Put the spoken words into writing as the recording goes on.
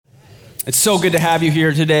It's so good to have you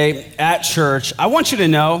here today at church. I want you to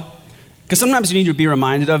know, because sometimes you need to be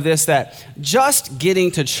reminded of this, that just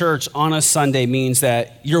getting to church on a Sunday means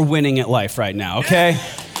that you're winning at life right now, okay?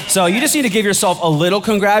 So you just need to give yourself a little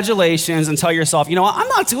congratulations and tell yourself, you know what, I'm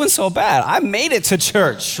not doing so bad. I made it to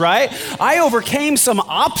church, right? I overcame some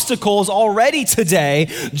obstacles already today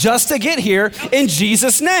just to get here in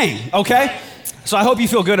Jesus' name, okay? So I hope you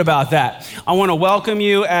feel good about that. I want to welcome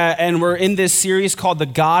you, and we're in this series called The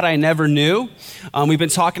God I Never Knew. We've been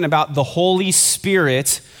talking about the Holy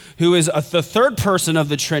Spirit, who is the third person of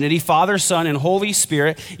the Trinity, Father, Son, and Holy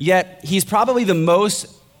Spirit, yet he's probably the most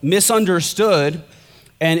misunderstood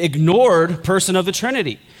and ignored person of the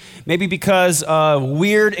Trinity. Maybe because of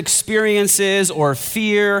weird experiences or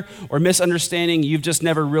fear or misunderstanding, you've just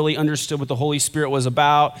never really understood what the Holy Spirit was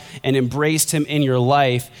about and embraced him in your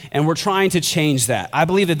life. And we're trying to change that. I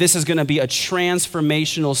believe that this is going to be a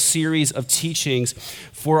transformational series of teachings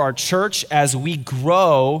for our church as we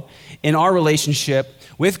grow in our relationship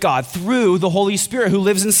with God through the Holy Spirit who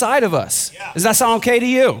lives inside of us. Yeah. Does that sound okay to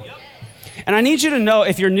you? Yep. And I need you to know,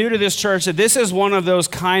 if you're new to this church, that this is one of those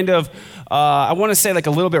kind of I want to say like a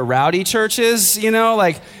little bit rowdy churches, you know,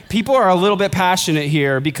 like people are a little bit passionate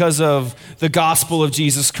here because of the gospel of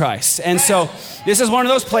Jesus Christ. And so this is one of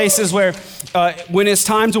those places where when it's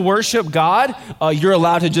time to worship God, you're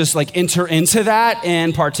allowed to just like enter into that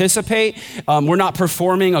and participate. We're not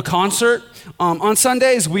performing a concert. On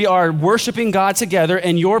Sundays, we are worshiping God together,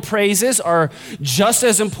 and your praises are just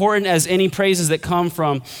as important as any praises that come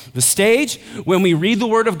from the stage. When we read the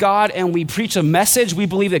Word of God and we preach a message, we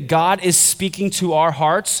believe that God is speaking to our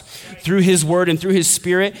hearts through His Word and through His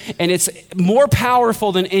Spirit, and it's more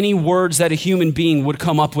powerful than any words that a human being would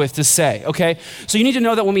come up with to say, okay? So you need to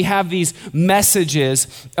know that when we have these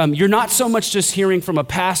messages, you're not so much just hearing from a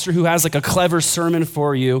pastor who has like a clever sermon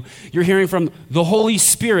for you. You're hearing from the Holy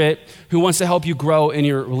Spirit who wants to help you grow in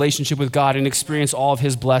your relationship with God and experience all of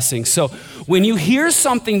His blessings. So when you hear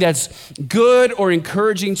something that's good or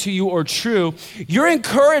encouraging to you or true, you're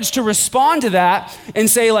encouraged to respond to that and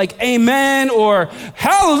say like, amen, or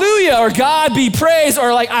hallelujah, or God be praised,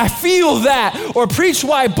 or like, I feel that, or preach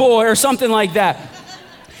white boy, or something like that.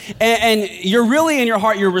 And you're really in your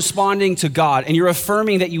heart, you're responding to God, and you're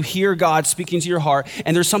affirming that you hear God speaking to your heart,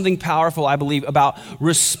 and there's something powerful, I believe, about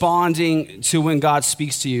responding to when God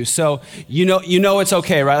speaks to you. So you know it's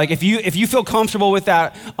okay, right? Like if you feel comfortable with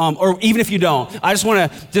that, or even if you don't, I just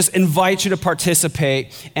want to just invite you to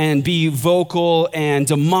participate and be vocal and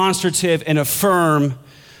demonstrative and affirm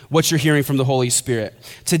what you're hearing from the Holy Spirit.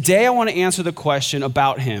 Today, I want to answer the question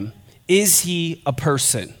about Him. Is He a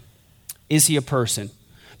person? Is He a person?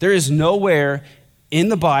 There is nowhere in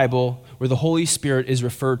the Bible where the Holy Spirit is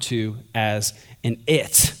referred to as an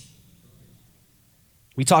it.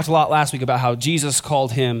 We talked a lot last week about how Jesus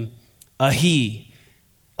called Him a he,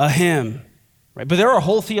 a him, right? But there are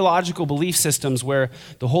whole theological belief systems where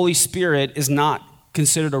the Holy Spirit is not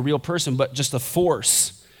considered a real person, but just a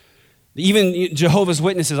force. Even Jehovah's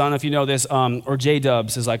Witnesses, I don't know if you know this, or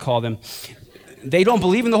J-dubs as I call them, they don't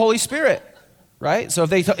believe in the Holy Spirit. Right? So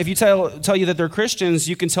if you tell you that they're Christians,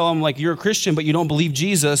 you can tell them like you're a Christian, but you don't believe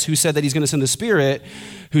Jesus, who said that He's going to send the Spirit,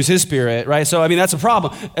 who's His Spirit, right? So I mean that's a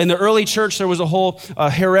problem. In the early church, there was a whole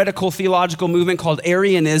heretical theological movement called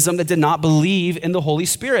Arianism that did not believe in the Holy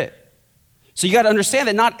Spirit. So you got to understand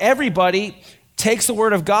that not everybody takes the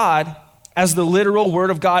Word of God as the literal Word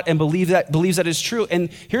of God and believes that is true.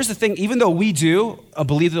 And here's the thing: even though we do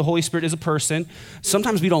believe that the Holy Spirit is a person,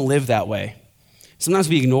 sometimes we don't live that way. Sometimes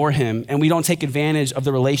we ignore Him and we don't take advantage of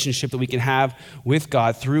the relationship that we can have with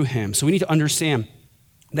God through Him. So we need to understand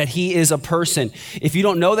that He is a person. If you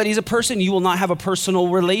don't know that He's a person, you will not have a personal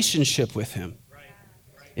relationship with Him.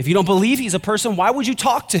 If you don't believe He's a person, why would you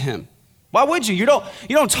talk to Him? Why would you? You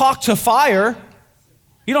don't talk to fire.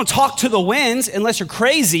 You don't talk to the winds unless you're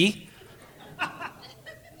crazy.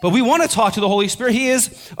 But we want to talk to the Holy Spirit. He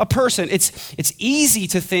is a person. It's easy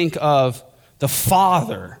to think of the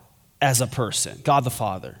Father as a person, God the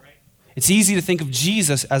Father. It's easy to think of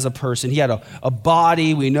Jesus as a person. He had a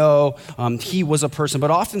body, we know He was a person, but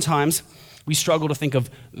oftentimes we struggle to think of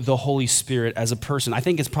the Holy Spirit as a person. I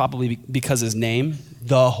think it's probably because His name,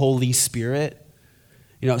 the Holy Spirit.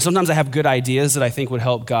 You know, sometimes I have good ideas that I think would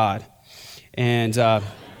help God. And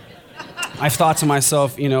I've thought to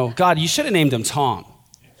myself, you know, God, you should have named him Tom.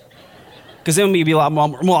 Because then we'd be a lot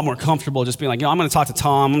more comfortable just being like, you know, I'm going to talk to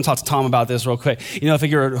Tom about this real quick. You know, if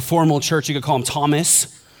you're a formal church, you could call him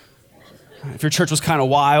Thomas. If your church was kind of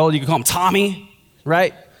wild, you could call him Tommy,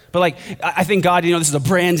 right? But like, I think God, you know, this is a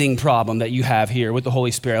branding problem that you have here with the Holy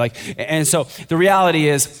Spirit. Like, and so the reality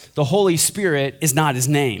is the Holy Spirit is not his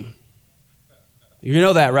name. You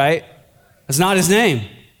know that, right? That's not his name.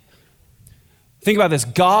 Think about this.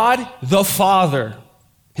 God the Father.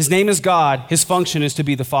 His name is God. His function is to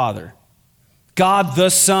be the Father. God the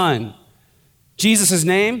Son. Jesus'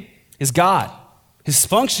 name is God. His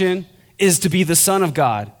function is to be the Son of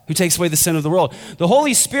God who takes away the sin of the world. The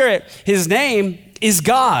Holy Spirit, his name is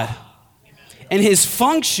God. And his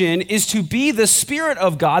function is to be the Spirit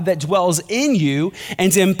of God that dwells in you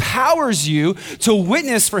and empowers you to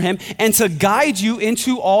witness for him and to guide you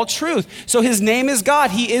into all truth. So his name is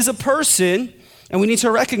God. He is a person, and we need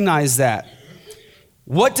to recognize that.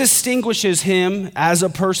 What distinguishes him as a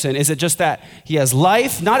person? Is it just that he has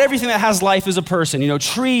life? Not everything that has life is a person. You know,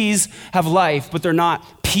 trees have life, but they're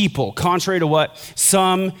not people, contrary to what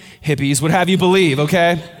some hippies would have you believe,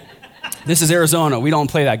 okay? This is Arizona. We don't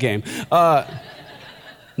play that game.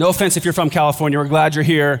 No offense if you're from California. We're glad you're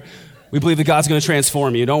here. We believe that God's going to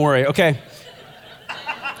transform you. Don't worry, okay?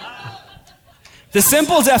 The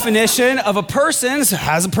simple definition of a person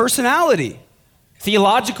has a personality.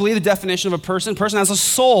 Theologically, the definition of a person has a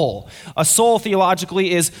soul. A soul,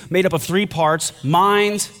 theologically, is made up of three parts: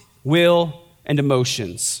 mind, will, and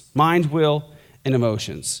emotions. Mind, will, and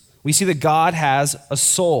emotions. We see that God has a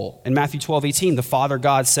soul. In Matthew 12:18, the Father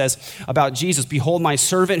God says about Jesus, "Behold my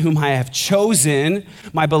servant whom I have chosen,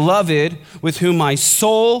 my beloved, with whom my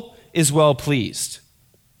soul is well pleased."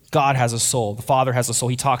 God has a soul. The Father has a soul.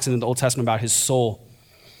 He talks in the Old Testament about his soul.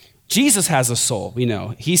 Jesus has a soul, we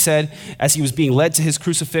know. He said, as he was being led to his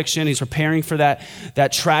crucifixion, he's preparing for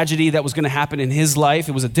that tragedy that was going to happen in his life.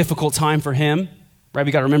 It was a difficult time for him, right?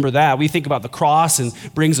 We got to remember that. We think about the cross and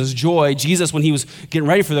brings us joy. Jesus, when he was getting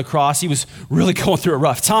ready for the cross, he was really going through a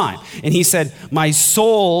rough time. And he said, "My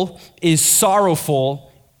soul is sorrowful,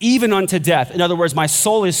 even unto death." In other words, my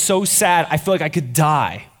soul is so sad, I feel like I could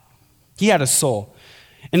die. He had a soul.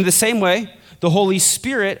 And in the same way, the Holy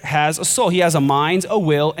Spirit has a soul. He has a mind, a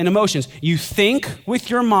will, and emotions. You think with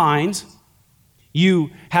your mind,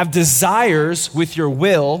 you have desires with your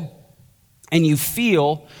will, and you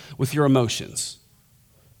feel with your emotions.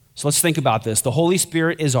 So let's think about this. The Holy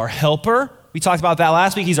Spirit is our helper. We talked about that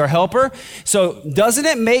last week. He's our helper. So doesn't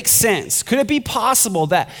it make sense? Could it be possible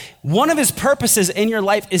that one of his purposes in your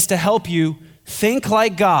life is to help you think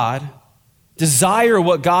like God, desire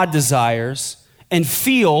what God desires, and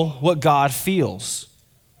feel what God feels?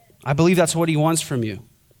 I believe that's what he wants from you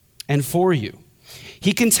and for you.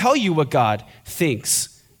 He can tell you what God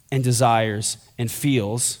thinks and desires and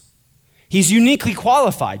feels. He's uniquely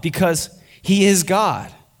qualified because he is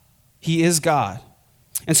God. He is God.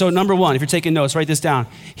 And so number one, if you're taking notes, write this down.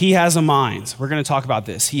 He has a mind. We're going to talk about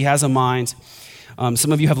this. He has a mind.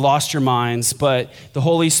 Some of you have lost your minds, but the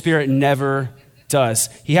Holy Spirit never does.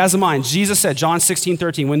 He has a mind. Jesus said, John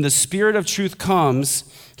 16:13, "When the Spirit of truth comes,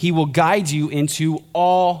 he will guide you into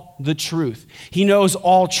all the truth." He knows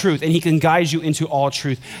all truth, and he can guide you into all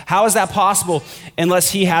truth. How is that possible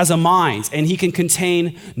unless he has a mind and he can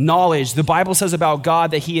contain knowledge? The Bible says about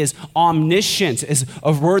God that he is omniscient, is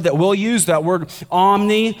a word that we'll use, that word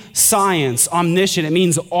omniscience, omniscient. It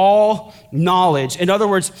means all knowledge. In other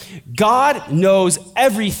words, God knows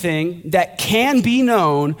everything that can be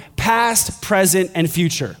known, past, present, and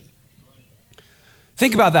future.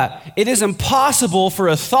 Think about that. It is impossible for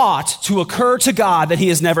a thought to occur to God that he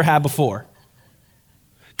has never had before.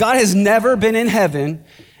 God has never been in heaven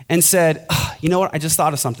and said, "You know what, I just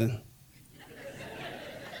thought of something."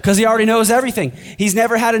 Because he already knows everything. He's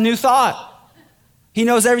never had a new thought. He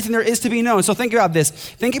knows everything there is to be known. So think about this.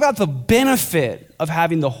 Think about the benefit of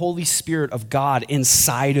having the Holy Spirit of God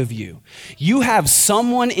inside of you. You have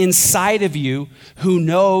someone inside of you who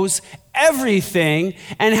knows everything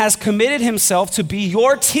and has committed himself to be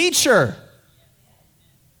your teacher.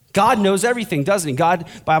 God knows everything, doesn't he? God,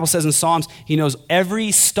 Bible says in Psalms, he knows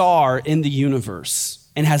every star in the universe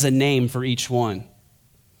and has a name for each one.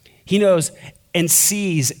 He knows and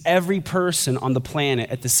sees every person on the planet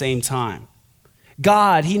at the same time.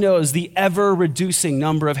 God, he knows the ever-reducing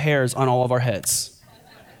number of hairs on all of our heads.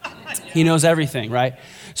 He knows everything, right?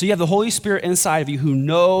 So you have the Holy Spirit inside of you who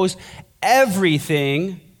knows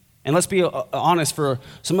everything. And let's be honest, for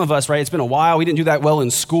some of us, right? It's been a while. We didn't do that well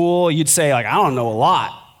in school. You'd say, like, I don't know a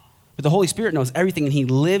lot. But the Holy Spirit knows everything, and he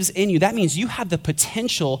lives in you. That means you have the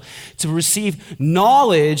potential to receive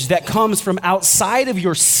knowledge that comes from outside of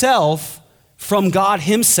yourself, from God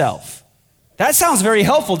himself. That sounds very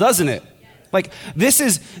helpful, doesn't it? Like, this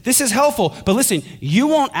is helpful. But listen, you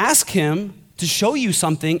won't ask him to show you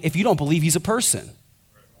something if you don't believe he's a person.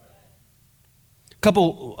 A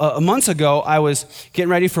couple months ago, I was getting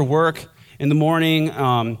ready for work in the morning.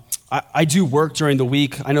 I do work during the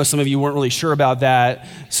week. I know some of you weren't really sure about that.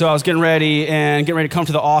 So I was getting ready to come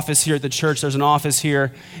to the office here at the church. There's an office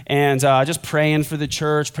here. And just praying for the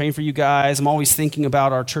church, praying for you guys. I'm always thinking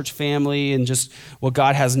about our church family and just what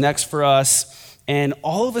God has next for us. And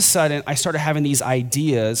all of a sudden, I started having these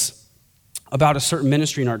ideas about a certain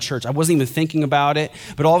ministry in our church. I wasn't even thinking about it,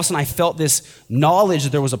 but all of a sudden I felt this knowledge that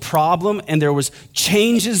there was a problem and there was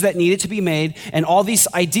changes that needed to be made, and all these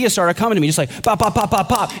ideas started coming to me, just like pop, pop, pop, pop,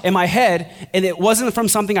 pop in my head, and it wasn't from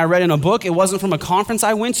something I read in a book, it wasn't from a conference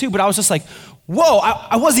I went to, but I was just like, whoa,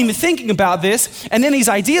 I wasn't even thinking about this, and then these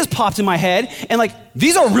ideas popped in my head, and like,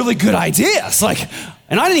 these are really good ideas, like,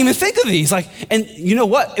 and I didn't even think of these, like, and you know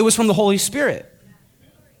what? It was from the Holy Spirit.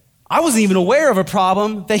 I wasn't even aware of a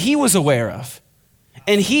problem that he was aware of.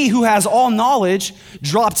 And he who has all knowledge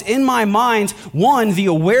dropped in my mind, 1, the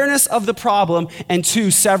awareness of the problem, and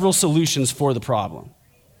 2, several solutions for the problem.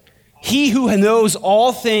 He who knows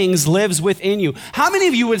all things lives within you. How many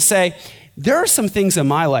of you would say, there are some things in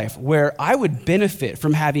my life where I would benefit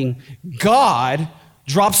from having God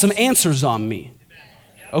drop some answers on me?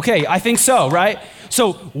 Okay, I think so, right?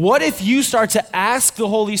 So what if you start to ask the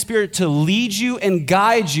Holy Spirit to lead you and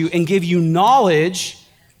guide you and give you knowledge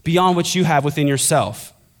beyond what you have within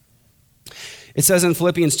yourself? It says in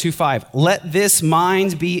Philippians 2:5, let this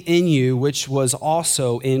mind be in you, which was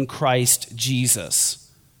also in Christ Jesus.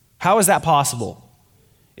 How is that possible?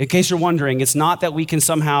 In case you're wondering, it's not that we can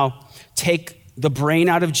somehow take the brain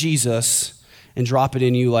out of Jesus and drop it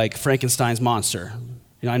in you like Frankenstein's monster.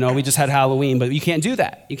 You know, I know we just had Halloween, but you can't do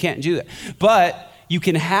that. You can't do that. But you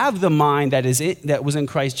can have the mind that was in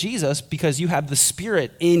Christ Jesus because you have the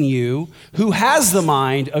Spirit in you who has the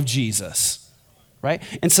mind of Jesus, right?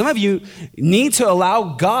 And some of you need to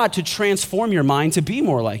allow God to transform your mind to be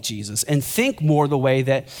more like Jesus and think more the way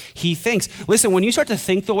that he thinks. Listen, when you start to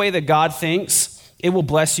think the way that God thinks, it will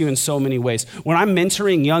bless you in so many ways. When I'm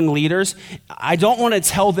mentoring young leaders, I don't want to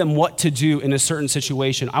tell them what to do in a certain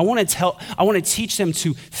situation. I want to teach them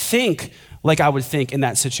to think like I would think in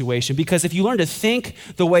that situation. Because if you learn to think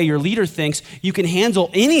the way your leader thinks, you can handle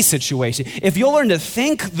any situation. If you'll learn to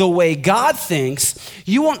think the way God thinks,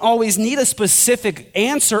 you won't always need a specific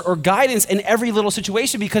answer or guidance in every little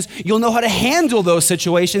situation because you'll know how to handle those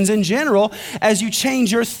situations in general as you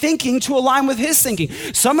change your thinking to align with his thinking.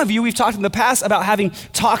 Some of you, we've talked in the past about having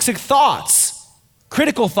toxic thoughts,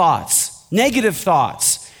 critical thoughts, negative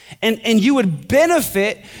thoughts, and you would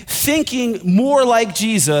benefit thinking more like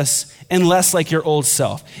Jesus and less like your old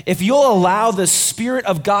self. If you'll allow the Spirit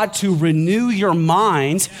of God to renew your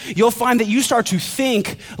mind, you'll find that you start to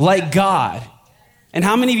think like God. And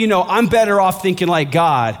how many of you know I'm better off thinking like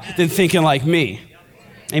God than thinking like me?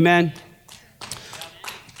 Amen?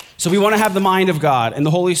 So we want to have the mind of God, and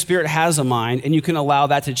the Holy Spirit has a mind, and you can allow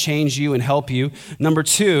that to change you and help you. Number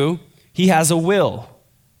 2, he has a will.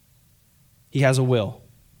 He has a will.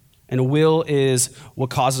 And a will is what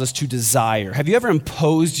causes us to desire. Have you ever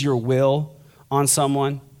imposed your will on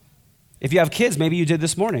someone? If you have kids, maybe you did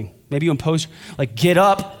this morning. Maybe you imposed, like, get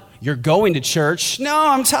up, you're going to church. No,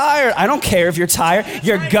 I'm tired. I don't care if you're tired.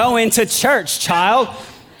 You're going to church, child.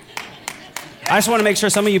 I just want to make sure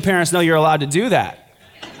some of you parents know you're allowed to do that.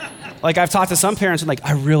 Like, I've talked to some parents and like,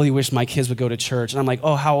 I really wish my kids would go to church. And I'm like,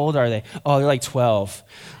 oh, how old are they? Oh, they're like 12.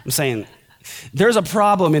 I'm saying, there's a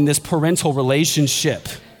problem in this parental relationship.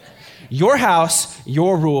 Your house,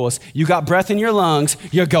 your rules. You got breath in your lungs,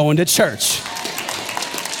 you're going to church.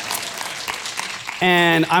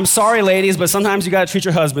 And I'm sorry, ladies, but sometimes you got to treat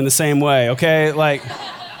your husband the same way, okay? Like,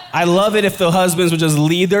 I love it if the husbands would just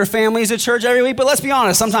lead their families to church every week, but let's be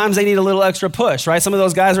honest, sometimes they need a little extra push, right? Some of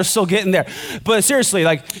those guys are still getting there. But seriously,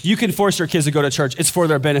 like, you can force your kids to go to church. It's for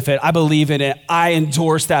their benefit. I believe in it. I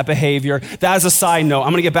endorse that behavior. That is a side note. I'm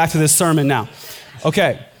going to get back to this sermon now.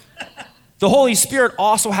 Okay. The Holy Spirit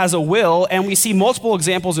also has a will, and we see multiple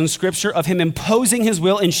examples in Scripture of him imposing his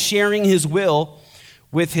will and sharing his will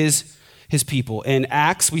with his people. In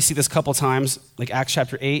Acts, we see this a couple times, like Acts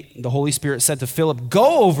chapter 8, the Holy Spirit said to Philip,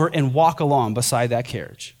 go over and walk along beside that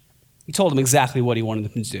carriage. He told him exactly what he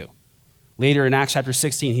wanted them to do. Later in Acts chapter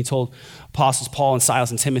 16, he told apostles Paul and Silas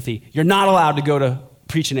and Timothy, you're not allowed to go to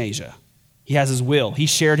preach in Asia. He has his will. He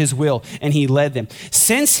shared his will, and he led them.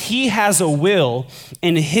 Since he has a will,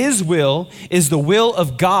 and his will is the will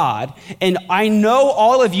of God, and I know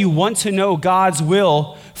all of you want to know God's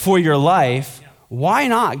will for your life, why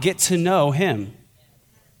not get to know him?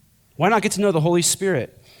 Why not get to know the Holy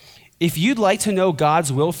Spirit? If you'd like to know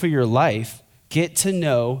God's will for your life, get to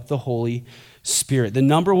know the Holy Spirit. The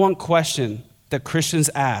number one question that Christians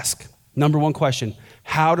ask,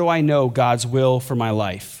 how do I know God's will for my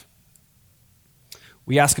life?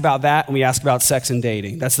 We ask about that, and we ask about sex and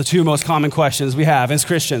dating. That's the two most common questions we have as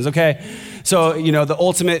Christians, okay? So, the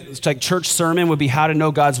ultimate church sermon would be how to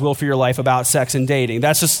know God's will for your life about sex and dating.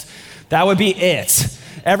 That would be it.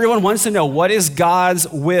 Everyone wants to know, what is God's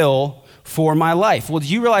will for my life? Well, do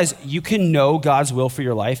you realize you can know God's will for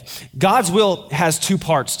your life? God's will has two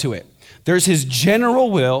parts to it. There's his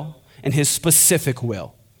general will and his specific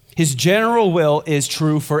will. His general will is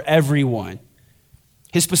true for everyone.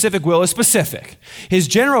 His specific will is specific. His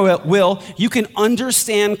general will, you can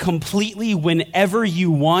understand completely whenever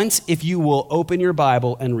you want if you will open your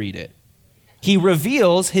Bible and read it. He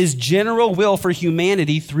reveals his general will for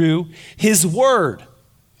humanity through his word.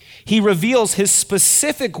 He reveals his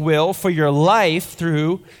specific will for your life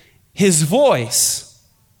through his voice.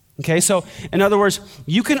 Okay, so in other words,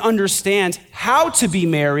 you can understand how to be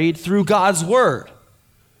married through God's word.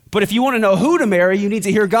 But if you want to know who to marry, you need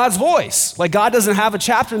to hear God's voice. Like, God doesn't have a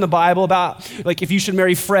chapter in the Bible about, like, if you should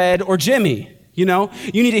marry Fred or Jimmy, you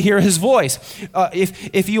need to hear his voice.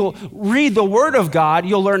 If you'll read the word of God,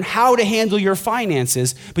 you'll learn how to handle your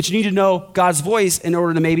finances, but you need to know God's voice in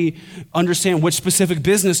order to maybe understand which specific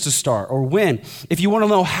business to start or when. If you want to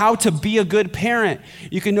know how to be a good parent,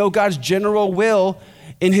 you can know God's general will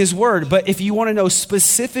in his word. But if you want to know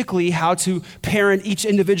specifically how to parent each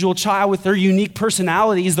individual child with their unique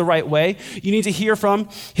personalities the right way, you need to hear from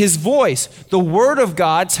his voice. The word of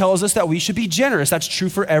God tells us that we should be generous. That's true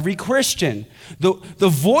for every Christian. The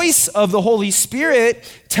voice of the Holy Spirit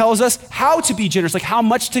tells us how to be generous, like how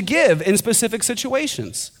much to give in specific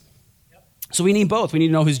situations. So we need both. We need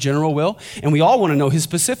to know his general will, and we all want to know his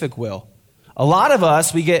specific will. A lot of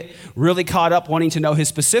us, we get really caught up wanting to know his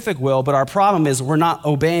specific will, but our problem is we're not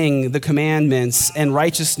obeying the commandments and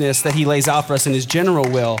righteousness that he lays out for us in his general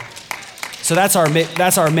will. So that's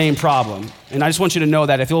our main problem. And I just want you to know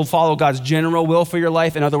that if you'll follow God's general will for your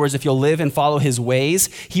life, in other words, if you'll live and follow his ways,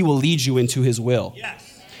 he will lead you into his will. Yes.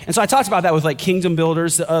 And so I talked about that with Kingdom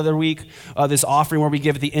Builders the other week, this offering where we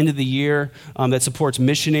give at the end of the year that supports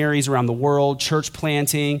missionaries around the world, church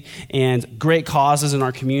planting, and great causes in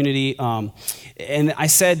our community. And I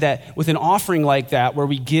said that with an offering like that, where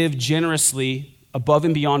we give generously above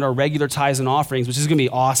and beyond our regular tithes and offerings, which is going to be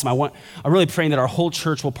awesome. I'm really praying that our whole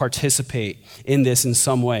church will participate in this in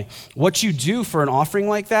some way. What you do for an offering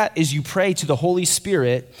like that is you pray to the Holy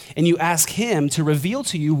Spirit and you ask him to reveal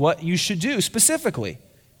to you what you should do specifically.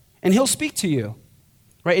 And he'll speak to you,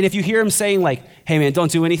 right? And if you hear him saying hey man,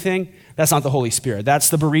 don't do anything, that's not the Holy Spirit. That's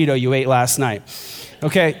the burrito you ate last night,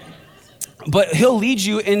 okay? But he'll lead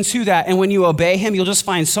you into that. And when you obey him, you'll just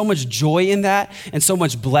find so much joy in that and so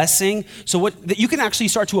much blessing. So that you can actually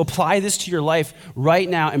start to apply this to your life right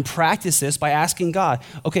now and practice this by asking God,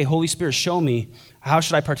 okay, Holy Spirit, show me, how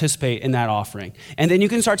should I participate in that offering? And then you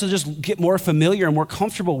can start to just get more familiar and more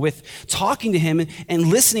comfortable with talking to him and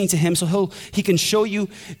listening to him so he can show you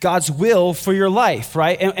God's will for your life,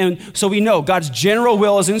 right? And so we know God's general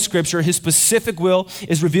will is in Scripture. His specific will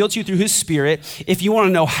is revealed to you through his Spirit. If you want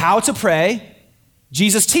to know how to pray,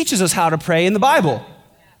 Jesus teaches us how to pray in the Bible.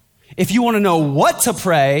 If you want to know what to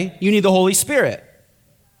pray, you need the Holy Spirit.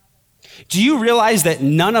 Do you realize that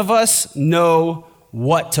none of us know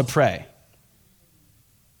what to pray?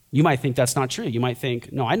 You might think that's not true. You might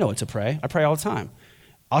think, no, I know what to pray. I pray all the time.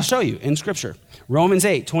 I'll show you in Scripture. Romans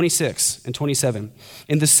 8, 26 and 27.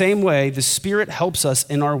 In the same way, the Spirit helps us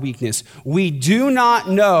in our weakness. We do not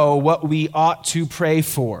know what we ought to pray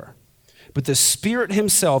for, but the Spirit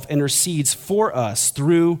himself intercedes for us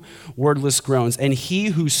through wordless groans. And he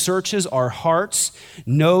who searches our hearts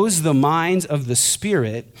knows the mind of the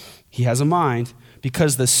Spirit. He has a mind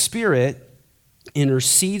because the Spirit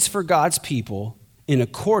intercedes for God's people in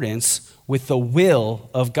accordance with the will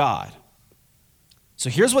of God. So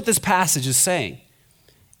here's what this passage is saying.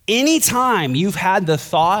 Anytime you've had the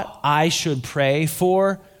thought, I should pray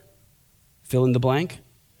for fill in the blank,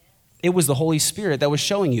 it was the Holy Spirit that was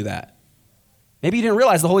showing you that. Maybe you didn't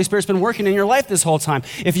realize the Holy Spirit's been working in your life this whole time.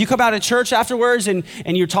 If you come out of church afterwards and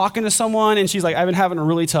you're talking to someone and she's like, I've been having a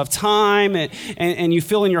really tough time, and you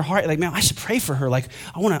feel in your heart, man, I should pray for her. I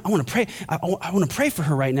want to pray. I want to pray for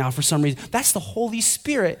her right now for some reason. That's the Holy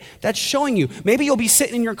Spirit that's showing you. Maybe you'll be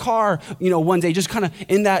sitting in your car, one day just kind of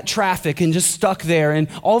in that traffic and just stuck there, and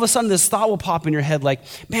all of a sudden this thought will pop in your head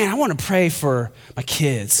man, I want to pray for my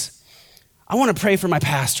kids. I want to pray for my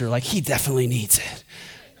pastor. He definitely needs it.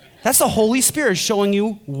 That's the Holy Spirit showing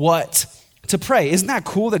you what to pray. Isn't that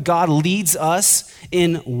cool that God leads us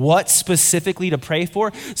in what specifically to pray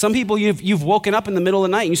for? Some people, you've woken up in the middle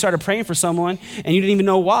of the night and you started praying for someone and you didn't even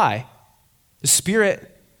know why. The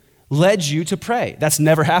Spirit led you to pray. That's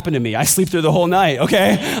never happened to me. I sleep through the whole night,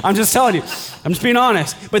 okay? I'm just telling you. I'm just being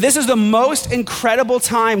honest. But this is the most incredible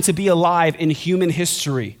time to be alive in human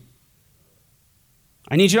history.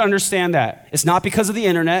 I need you to understand that. It's not because of the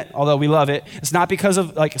internet, although we love it. It's not because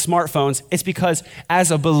of like smartphones. It's because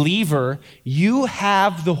as a believer, you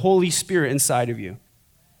have the Holy Spirit inside of you.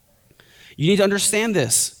 You need to understand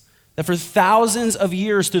this, that for thousands of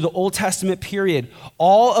years through the Old Testament period,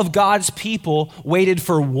 all of God's people waited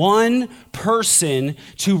for one person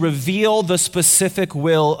to reveal the specific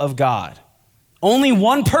will of God. Only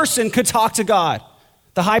one person could talk to God,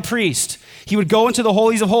 the high priest. He would go into the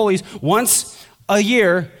holies of holies once a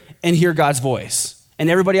year and hear God's voice. And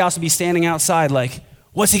everybody else would be standing outside like,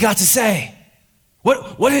 what's he got to say?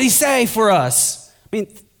 What did he say for us? I mean,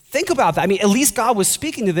 think about that. I mean, at least God was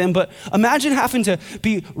speaking to them, but imagine having to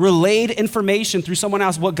be relayed information through someone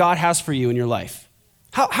else what God has for you in your life.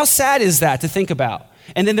 How sad is that to think about?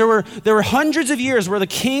 And then there were hundreds of years where the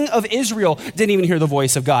king of Israel didn't even hear the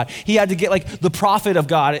voice of God. He had to get like the prophet of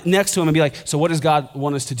God next to him and be like, so what does God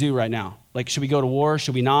want us to do right now? Like, should we go to war?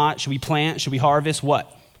 Should we not? Should we plant? Should we harvest?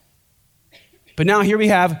 What? But now here we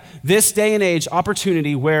have this day and age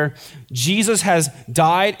opportunity where Jesus has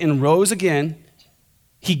died and rose again.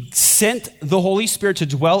 He sent the Holy Spirit to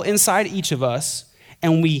dwell inside each of us,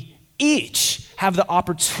 and we each have the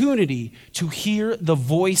opportunity to hear the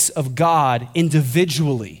voice of God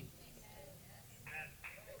individually.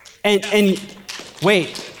 And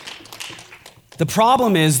wait, the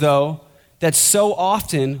problem is though, that so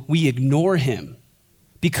often we ignore him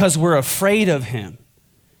because we're afraid of him.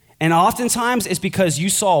 And oftentimes it's because you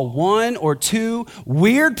saw one or two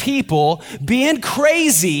weird people being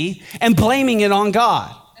crazy and blaming it on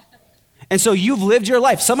God. And so you've lived your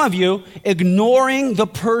life, some of you, ignoring the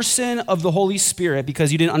person of the Holy Spirit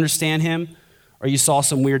because you didn't understand him or you saw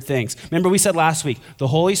some weird things. Remember we said last week, the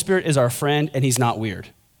Holy Spirit is our friend and he's not weird.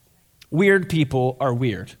 Weird people are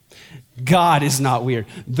weird. God is not weird.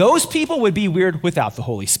 Those people would be weird without the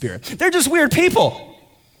Holy Spirit. They're just weird people,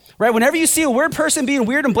 right? Whenever you see a weird person being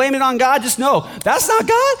weird and blaming it on God, just know that's not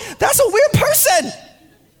God. That's a weird person.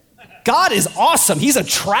 God is awesome. He's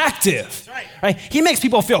attractive, right? He makes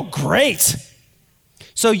people feel great.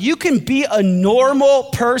 So you can be a normal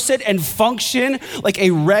person and function like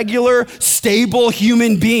a regular, stable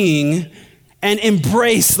human being and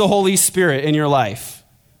embrace the Holy Spirit in your life.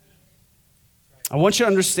 I want you to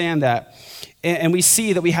understand that. And we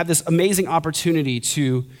see that we have this amazing opportunity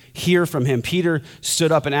to hear from him. Peter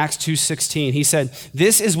stood up in Acts 2:16. He said,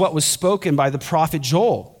 this is what was spoken by the prophet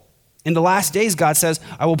Joel. In the last days, God says,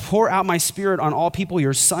 I will pour out my spirit on all people.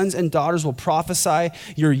 Your sons and daughters will prophesy.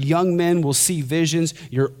 Your young men will see visions.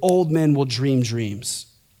 Your old men will dream dreams.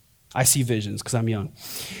 I see visions because I'm young.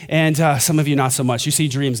 And some of you not so much. You see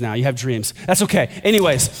dreams now. You have dreams. That's okay.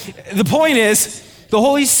 Anyways, the point is, the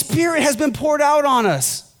Holy Spirit has been poured out on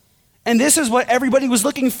us. And this is what everybody was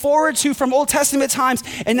looking forward to from Old Testament times.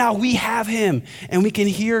 And now we have him and we can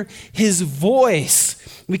hear his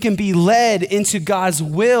voice. We can be led into God's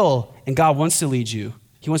will. And God wants to lead you.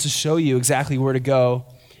 He wants to show you exactly where to go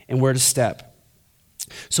and where to step.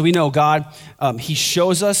 So we know God, he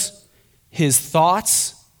shows us his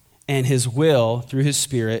thoughts and his will through his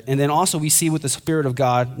Spirit. And then also we see with the Spirit of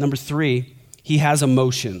God, number 3, he has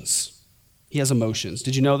emotions. He has emotions.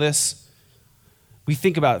 Did you know this? We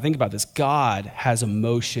think about this. God has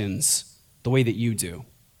emotions the way that you do.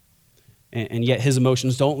 And yet his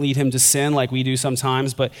emotions don't lead him to sin like we do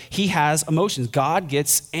sometimes, but he has emotions. God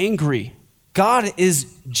gets angry. God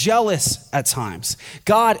is jealous at times.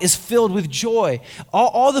 God is filled with joy.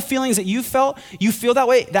 All the feelings that you feel that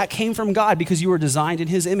way, that came from God because you were designed in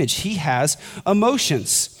his image. He has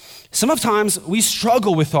emotions. Sometimes we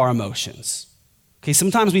struggle with our emotions. Okay,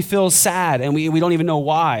 sometimes we feel sad and we don't even know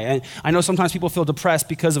why. And I know sometimes people feel depressed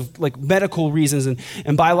because of like medical reasons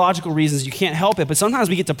and biological reasons. You can't help it. But sometimes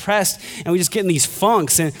we get depressed and we just get in these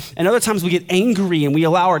funks. And other times we get angry and we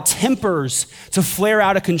allow our tempers to flare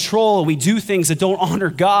out of control. And we do things that don't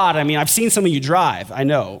honor God. I mean, I've seen some of you drive. I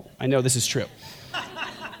know this is true.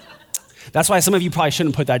 That's why some of you probably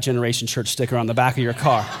shouldn't put that Generation Church sticker on the back of your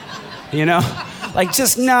car. You know? Like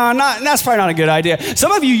that's probably not a good idea.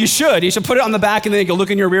 Some of you should. You should put it on the back and then you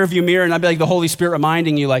look in your rearview mirror and that'd be like the Holy Spirit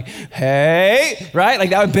reminding you like, hey, right? Like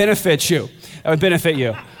that would benefit you.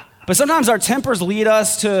 But sometimes our tempers lead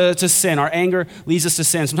us to sin. Our anger leads us to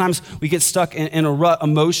sin. Sometimes we get stuck in a rut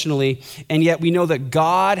emotionally, and yet we know that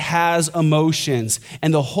God has emotions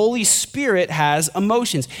and the Holy Spirit has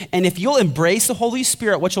emotions. And if you'll embrace the Holy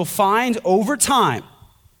Spirit, what you'll find over time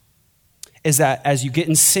is that as you get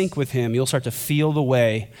in sync with him, you'll start to feel the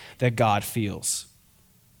way that God feels.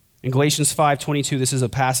 In Galatians 5:22, this is a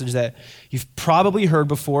passage that you've probably heard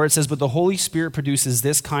before. It says, but the Holy Spirit produces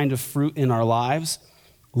this kind of fruit in our lives: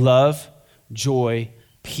 love, joy,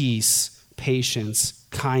 peace, patience,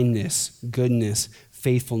 kindness, goodness,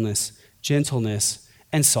 faithfulness, gentleness,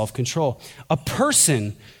 and self-control. A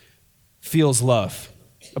person feels love.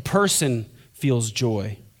 A person feels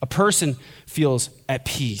joy. A person feels at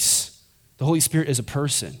peace. The Holy Spirit is a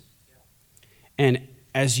person. And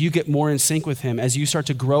as you get more in sync with him, as you start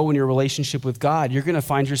to grow in your relationship with God, you're going to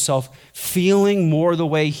find yourself feeling more the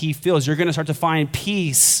way he feels. You're going to start to find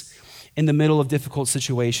peace in the middle of difficult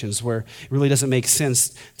situations where it really doesn't make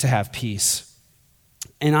sense to have peace.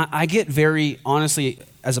 And I get very, honestly,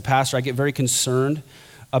 as a pastor, I get very concerned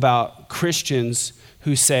about Christians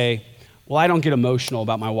who say, well, I don't get emotional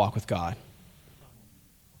about my walk with God.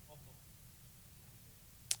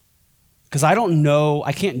 Because I don't know,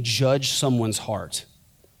 I can't judge someone's heart.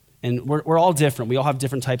 And we're all different. We all have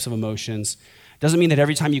different types of emotions. Doesn't mean that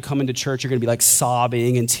every time you come into church, you're going to be like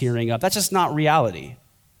sobbing and tearing up. That's just not reality.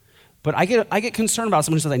 But I get concerned about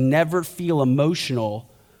someone who says, I never feel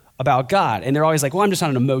emotional about God. And they're always like, well, I'm just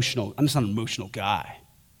not an emotional guy,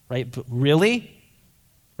 right? But really?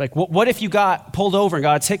 Like, what if you got pulled over and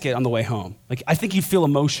got a ticket on the way home? Like, I think you'd feel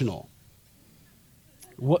emotional.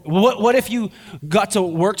 What if you got to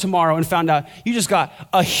work tomorrow and found out you just got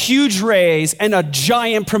a huge raise and a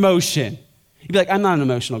giant promotion? You'd be like, I'm not an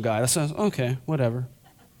emotional guy. That's okay, whatever.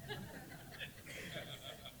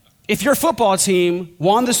 If your football team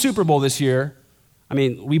won the Super Bowl this year, I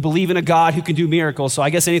mean, we believe in a God who can do miracles, so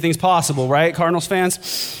I guess anything's possible, right, Cardinals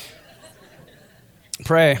fans?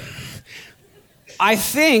 Pray. I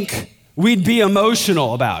think we'd be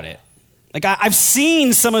emotional about it. Like, I've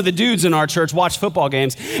seen some of the dudes in our church watch football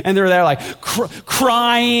games, and they're there like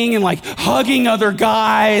crying and like hugging other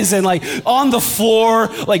guys and like on the floor,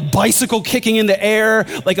 like bicycle kicking in the air,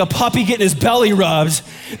 like a puppy getting his belly rubbed.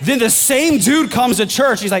 Then the same dude comes to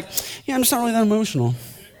church. He's like, yeah, I'm just not really that emotional.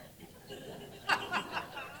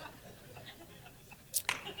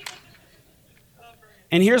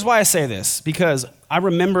 And here's why I say this, because I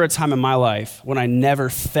remember a time in my life when I never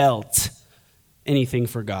felt anything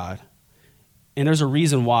for God. And there's a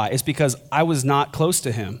reason why. It's because I was not close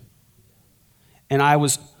to him. And I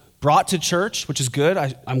was brought to church, which is good.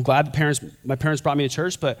 I'm glad my parents brought me to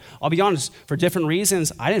church, but I'll be honest, for different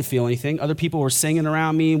reasons, I didn't feel anything. Other people were singing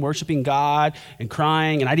around me, worshiping God and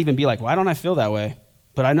crying, and I'd even be like, why don't I feel that way?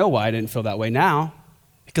 But I know why I didn't feel that way now,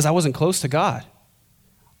 because I wasn't close to God.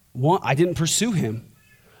 One, I didn't pursue him.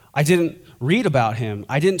 I didn't read about him.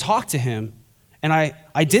 I didn't talk to him. And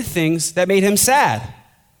I did things that made him sad.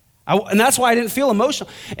 And that's why I didn't feel emotional.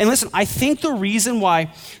 And listen, I think the reason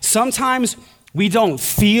why sometimes we don't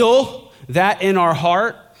feel that in our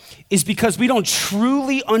heart is because we don't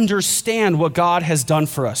truly understand what God has done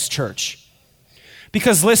for us, church.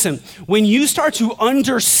 Because listen, when you start to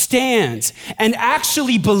understand and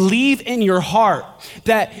actually believe in your heart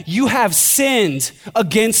that you have sinned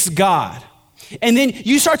against God, and then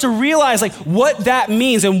you start to realize like what that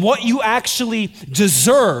means and what you actually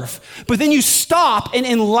deserve. But then you stop and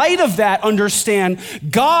in light of that understand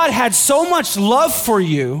God had so much love for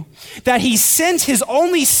you that he sent his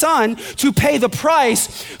only son to pay the price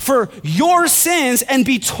for your sins and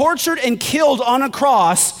be tortured and killed on a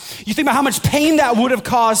cross. You think about how much pain that would have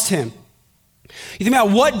caused him. You think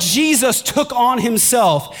about what Jesus took on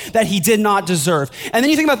himself that he did not deserve. And then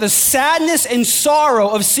you think about the sadness and sorrow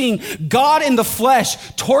of seeing God in the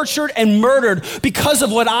flesh tortured and murdered because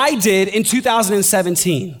of what I did in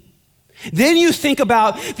 2017. Then you think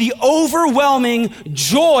about the overwhelming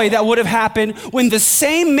joy that would have happened when the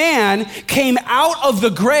same man came out of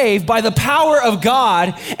the grave by the power of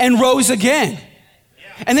God and rose again.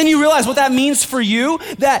 And then you realize what that means for you,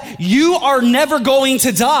 that you are never going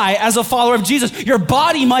to die as a follower of Jesus. Your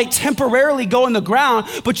body might temporarily go in the ground,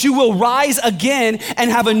 but you will rise again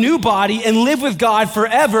and have a new body and live with God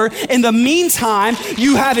forever. In the meantime,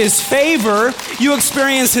 you have his favor, you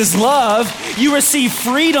experience his love, you receive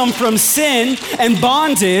freedom from sin and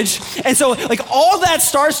bondage. And so like all that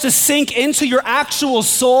starts to sink into your actual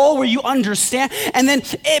soul where you understand, and then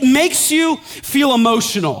it makes you feel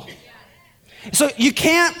emotional. So you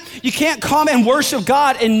can't come and worship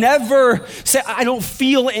God and never say, I don't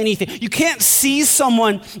feel anything. You can't see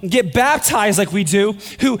someone get baptized like we do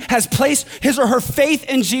who has placed his or her faith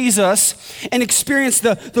in Jesus and experience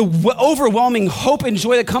the overwhelming hope and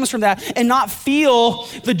joy that comes from that and not feel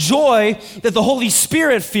the joy that the Holy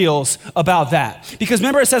Spirit feels about that. Because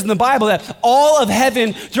remember it says in the Bible that all of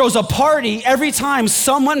heaven throws a party every time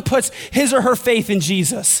someone puts his or her faith in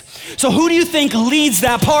Jesus. So who do you think leads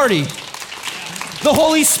that party? The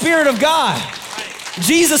Holy Spirit of God.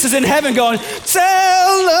 Jesus is in heaven going,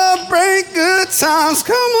 celebrate good times,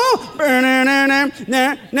 come on.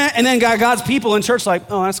 And then got God's people in church like,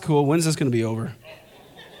 oh, that's cool. When's this going to be over?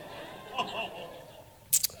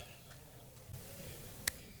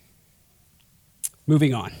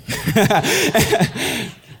 Moving on.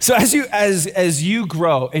 So as you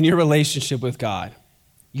grow in your relationship with God,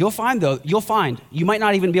 you'll find, you might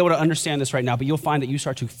not even be able to understand this right now, but you'll find that you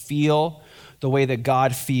start to feel the way that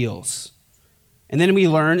God feels. And then we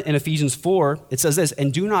learn in Ephesians 4, it says this,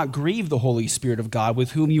 and do not grieve the Holy Spirit of God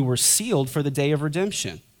with whom you were sealed for the day of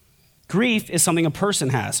redemption. Grief is something a person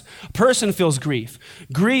has. A person feels grief.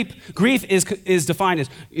 Grief is defined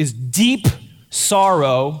as deep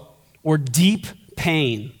sorrow or deep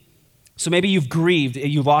pain. So maybe you've grieved,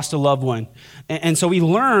 you lost a loved one. And so we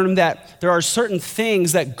learn that there are certain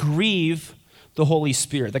things that grieve the Holy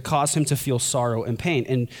Spirit, that cause him to feel sorrow and pain.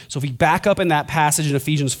 And so if we back up in that passage in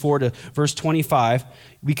Ephesians 4 to verse 25,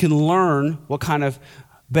 we can learn what kind of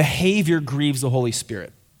behavior grieves the Holy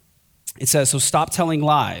Spirit. It says, so stop telling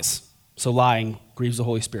lies. So lying grieves the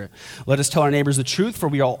Holy Spirit. Let us tell our neighbors the truth, for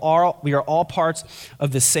we are all parts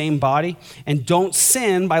of the same body. And don't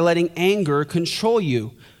sin by letting anger control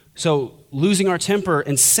you. So losing our temper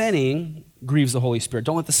and sinning grieves the Holy Spirit.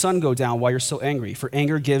 Don't let the sun go down while you're still angry, for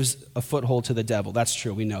anger gives a foothold to the devil. That's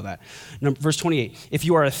true, we know that. Verse 28, if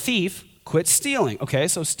you are a thief, quit stealing. Okay,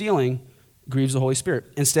 so stealing grieves the Holy Spirit.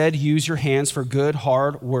 Instead, use your hands for good,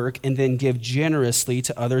 hard work, and then give generously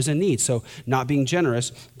to others in need. So not being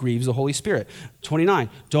generous grieves the Holy Spirit. 29,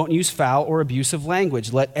 don't use foul or abusive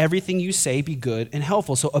language. Let everything you say be good and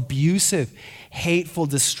helpful. So abusive, hateful,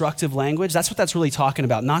 destructive language, that's what that's really talking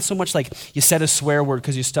about. Not so much like you said a swear word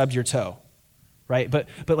because you stubbed your toe. Right? But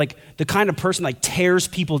like the kind of person like tears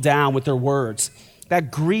people down with their words,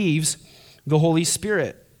 that grieves the Holy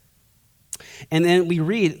Spirit. And then we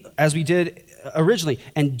read, as we did originally,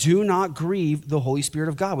 and do not grieve the Holy Spirit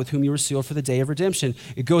of God with whom you were sealed for the day of redemption.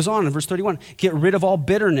 It goes on in verse 31, get rid of all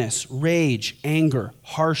bitterness, rage, anger,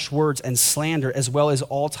 harsh words, and slander, as well as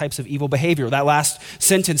all types of evil behavior. That last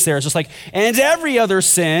sentence there is just like, and every other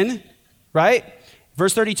sin, right?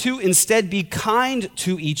 Verse 32, instead be kind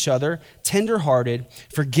to each other, tenderhearted,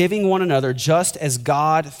 forgiving one another, just as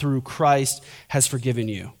God through Christ has forgiven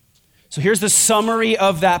you. So here's the summary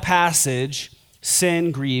of that passage.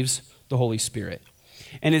 Sin grieves the Holy Spirit.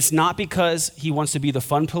 And it's not because he wants to be the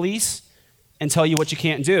fun police and tell you what you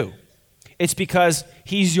can't do. It's because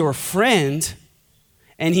he's your friend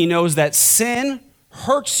and he knows that sin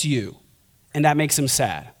hurts you and that makes him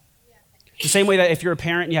sad. The same way that if you're a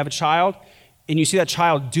parent and you have a child, and you see that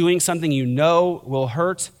child doing something you know will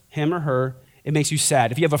hurt him or her, it makes you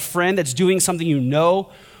sad. If you have a friend that's doing something you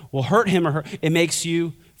know will hurt him or her, it makes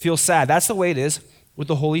you feel sad. That's the way it is with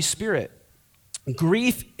the Holy Spirit.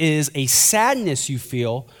 Grief is a sadness you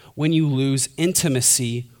feel when you lose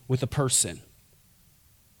intimacy with a person.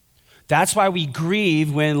 That's why we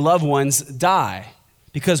grieve when loved ones die,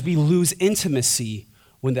 because we lose intimacy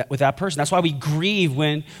with that person. That's why we grieve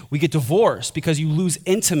when we get divorced, because you lose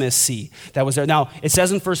intimacy that was there. Now, it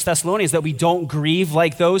says in 1 Thessalonians that we don't grieve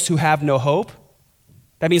like those who have no hope.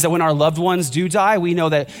 That means that when our loved ones do die, we know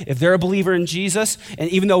that if they're a believer in Jesus,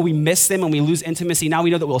 and even though we miss them and we lose intimacy, now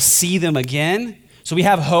we know that we'll see them again. So we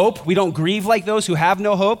have hope. We don't grieve like those who have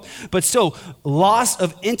no hope, but still, loss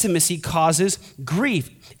of intimacy causes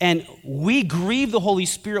grief. And we grieve the Holy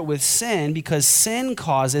Spirit with sin because sin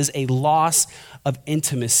causes a loss of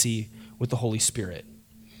intimacy with the Holy Spirit.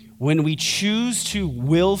 When we choose to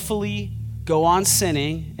willfully go on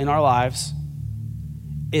sinning in our lives,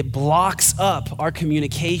 it blocks up our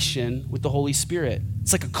communication with the Holy Spirit.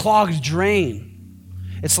 It's like a clogged drain.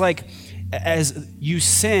 It's like as you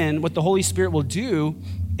sin, what the Holy Spirit will do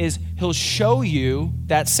is he'll show you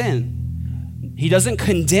that sin. He doesn't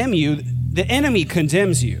condemn you. The enemy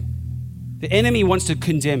condemns you. The enemy wants to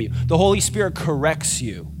condemn you. The Holy Spirit corrects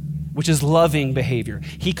you, which is loving behavior.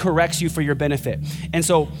 He corrects you for your benefit. And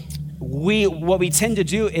so what we tend to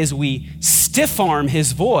do is we stiff arm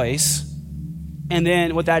his voice, and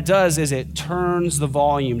then what that does is it turns the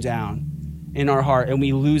volume down in our heart, and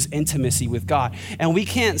we lose intimacy with God. And we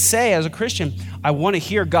can't say as a Christian, I want to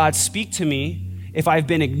hear God speak to me if I've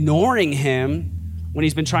been ignoring him when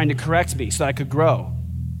he's been trying to correct me so that I could grow.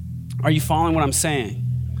 Are you following what I'm saying?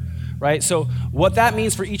 Right? So what that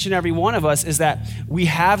means for each and every one of us is that we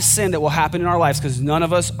have sin that will happen in our lives because none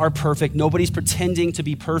of us are perfect. Nobody's pretending to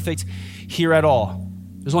be perfect here at all.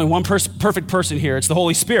 There's only one perfect person here. It's the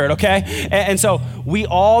Holy Spirit, okay? And so we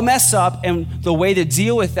all mess up, and the way to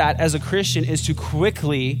deal with that as a Christian is to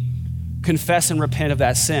quickly confess and repent of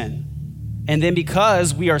that sin. And then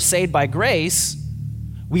because we are saved by grace,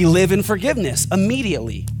 we live in forgiveness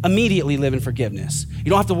immediately live in forgiveness. You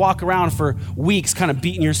don't have to walk around for weeks kind of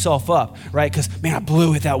beating yourself up, right? Because, man, I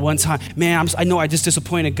blew it that one time. Man, I know I just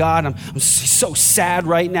disappointed God. I'm so sad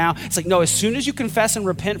right now. It's like, no, as soon as you confess and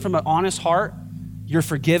repent from an honest heart, you're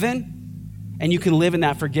forgiven. And you can live in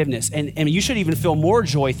that forgiveness. And you should even feel more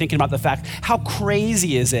joy thinking about the fact, how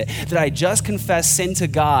crazy is it that I just confessed sin to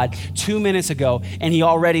God 2 minutes ago and he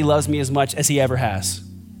already loves me as much as he ever has.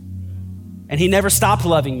 And he never stopped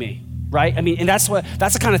loving me, right? I mean, and that's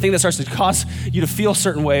the kind of thing that starts to cause you to feel a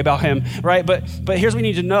certain way about him, right? But here's what we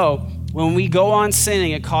need to know. When we go on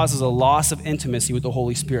sinning, it causes a loss of intimacy with the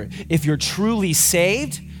Holy Spirit. If you're truly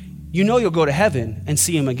saved, you know you'll go to heaven and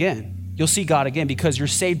see him again. You'll see God again because you're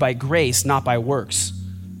saved by grace, not by works,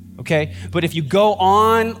 okay? But if you go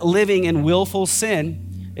on living in willful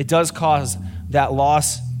sin, it does cause that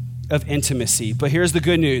loss of intimacy. But here's the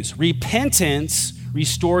good news. Repentance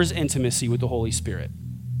restores intimacy with the Holy Spirit.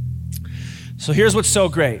 So here's what's so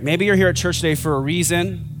great. Maybe you're here at church today for a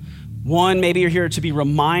reason. One, maybe you're here to be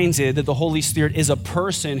reminded that the Holy Spirit is a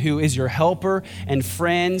person who is your helper and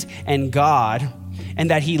friend and God, and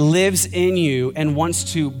that he lives in you and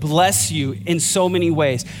wants to bless you in so many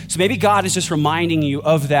ways. So maybe God is just reminding you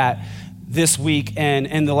of that this week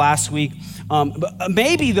and the last week. But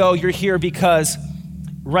maybe, though, you're here because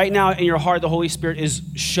right now in your heart, the Holy Spirit is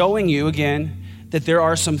showing you again that there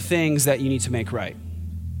are some things that you need to make right.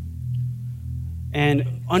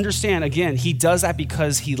 And understand, again, he does that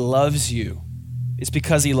because he loves you. It's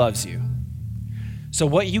because he loves you. So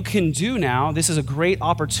what you can do now, this is a great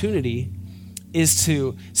opportunity, is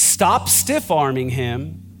to stop stiff-arming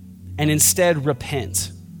him and instead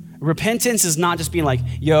repent. Repentance is not just being like,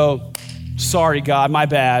 yo, sorry, God, my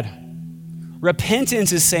bad.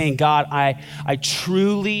 Repentance is saying, God, I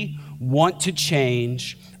truly want to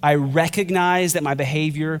change. I recognize that my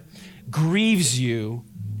behavior grieves you,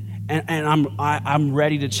 and I'm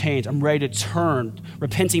ready to change. I'm ready to turn.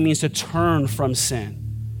 Repenting means to turn from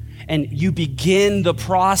sin. And you begin the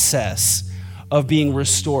process of being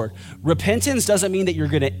restored. Repentance doesn't mean that you're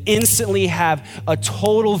going to instantly have a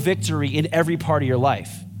total victory in every part of your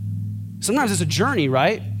life. Sometimes it's a journey,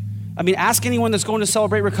 right? I mean, ask anyone that's going to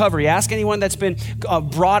Celebrate Recovery. Ask anyone that's been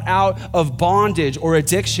brought out of bondage or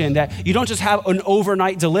addiction that you don't just have an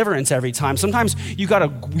overnight deliverance every time. Sometimes you gotta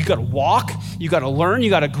walk, you gotta learn, you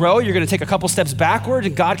gotta grow. You're gonna take a couple steps backward,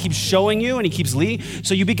 and God keeps showing you, and he keeps leading.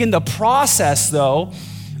 So you begin the process, though,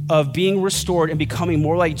 of being restored and becoming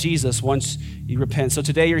more like Jesus once you repent. So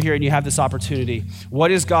today you're here and you have this opportunity. What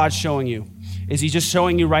is God showing you? Is he just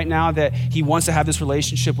showing you right now that he wants to have this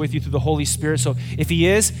relationship with you through the Holy Spirit? So if he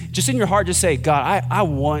is, just in your heart, just say, God, I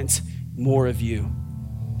want more of you.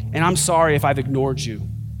 And I'm sorry if I've ignored you.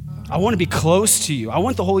 I want to be close to you. I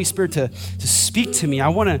want the Holy Spirit to speak to me. I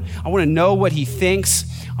want to know what he thinks.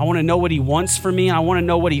 I want to know what he wants for me. I want to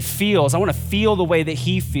know what he feels. I want to feel the way that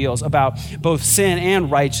he feels about both sin and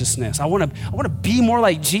righteousness. I want to be more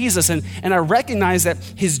like Jesus. And I recognize that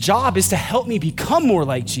his job is to help me become more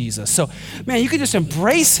like Jesus. So, man, you can just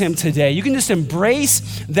embrace him today. You can just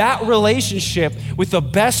embrace that relationship with the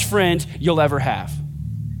best friend you'll ever have.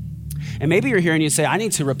 And maybe you're here and you say, I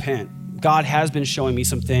need to repent. God has been showing me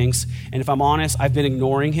some things. And if I'm honest, I've been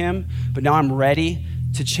ignoring him, but now I'm ready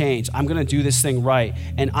to change. I'm going to do this thing right.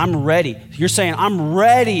 And I'm ready. You're saying, I'm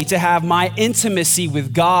ready to have my intimacy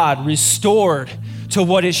with God restored to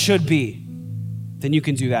what it should be. Then you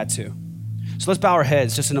can do that too. So let's bow our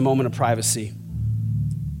heads just in a moment of privacy.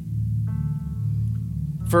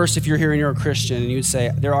 First, if you're here and you're a Christian and you would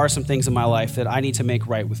say, there are some things in my life that I need to make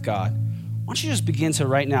right with God. Why don't you just begin to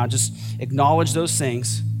right now just acknowledge those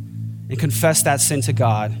things and confess that sin to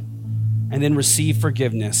God and then receive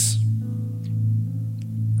forgiveness.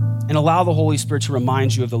 And allow the Holy Spirit to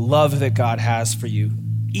remind you of the love that God has for you,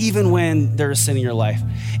 even when there is sin in your life.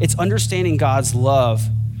 It's understanding God's love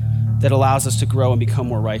that allows us to grow and become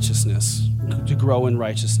more righteousness, to grow in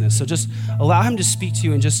righteousness. So just allow him to speak to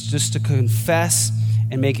you and just to confess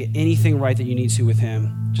and make it anything right that you need to with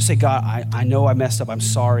him. Just say, God, I know I messed up. I'm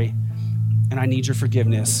sorry, and I need your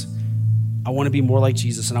forgiveness. I want to be more like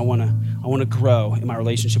Jesus, and I want to grow in my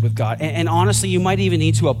relationship with God. And honestly, you might even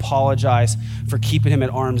need to apologize for keeping him at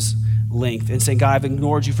arm's length and saying, God, I've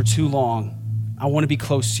ignored you for too long. I want to be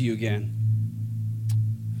close to you again.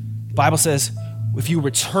 The Bible says, if you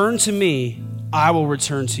return to me, I will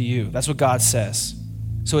return to you. That's what God says.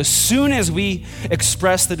 So as soon as we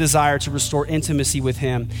express the desire to restore intimacy with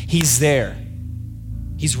him, he's there.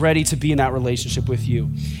 He's ready to be in that relationship with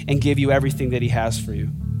you and give you everything that he has for you.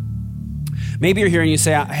 Maybe you're here and you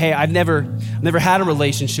say, hey, I've never never had a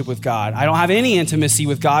relationship with God. I don't have any intimacy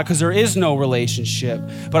with God because there is no relationship.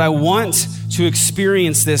 But I want to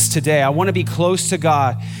experience this today. I want to be close to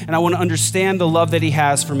God, and I want to understand the love that he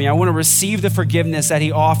has for me. I want to receive the forgiveness that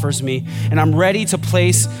he offers me, and I'm ready to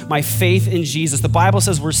place my faith in Jesus. The Bible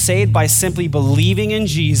says we're saved by simply believing in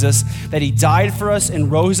Jesus, that he died for us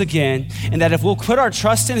and rose again, and that if we'll put our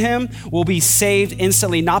trust in him, we'll be saved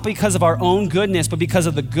instantly, not because of our own goodness, but because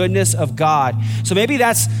of the goodness of God. So maybe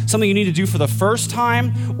that's something you need to do for the first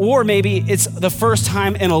time, or maybe it's the first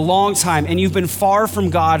time in a long time, and you've been far from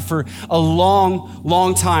God for a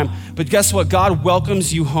long time. But guess what? God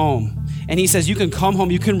welcomes you home. And he says, you can come home,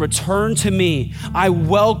 you can return to me. I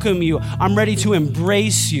welcome you. I'm ready to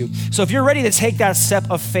embrace you. So if you're ready to take that step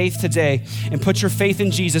of faith today and put your faith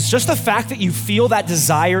in Jesus, just the fact that you feel that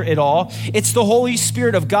desire at all, it's the Holy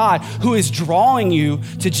Spirit of God who is drawing you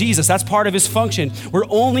to Jesus. That's part of his function. We're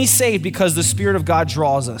only saved because the Spirit of God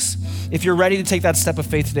draws us. If you're ready to take that step of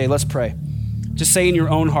faith today, let's pray. Just say in your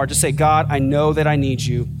own heart, just say, God, I know that I need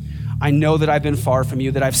you. I know that I've been far from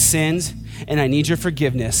you, that I've sinned, and I need your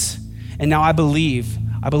forgiveness. And now I believe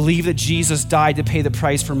that Jesus died to pay the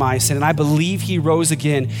price for my sin. And I believe he rose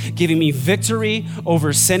again, giving me victory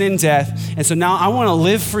over sin and death. And so now I want to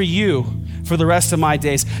live for you for the rest of my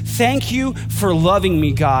days. Thank you for loving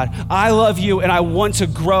me, God. I love you, and I want to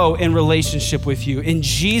grow in relationship with you. In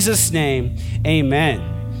Jesus' name,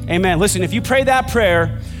 amen. Amen. Listen, if you pray that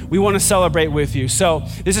prayer, we want to celebrate with you. So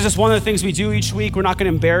this is just one of the things we do each week. We're not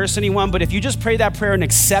going to embarrass anyone, but if you just prayed that prayer and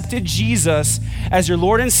accepted Jesus as your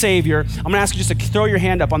Lord and Savior, I'm going to ask you just to throw your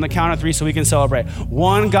hand up on the count of 3 so we can celebrate.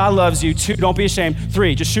 1, God loves you. 2, don't be ashamed.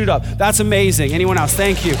 3, just shoot up. That's amazing. Anyone else?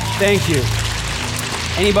 Thank you. Thank you.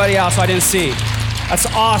 Anybody else I didn't see? That's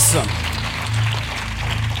awesome.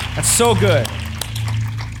 That's so good.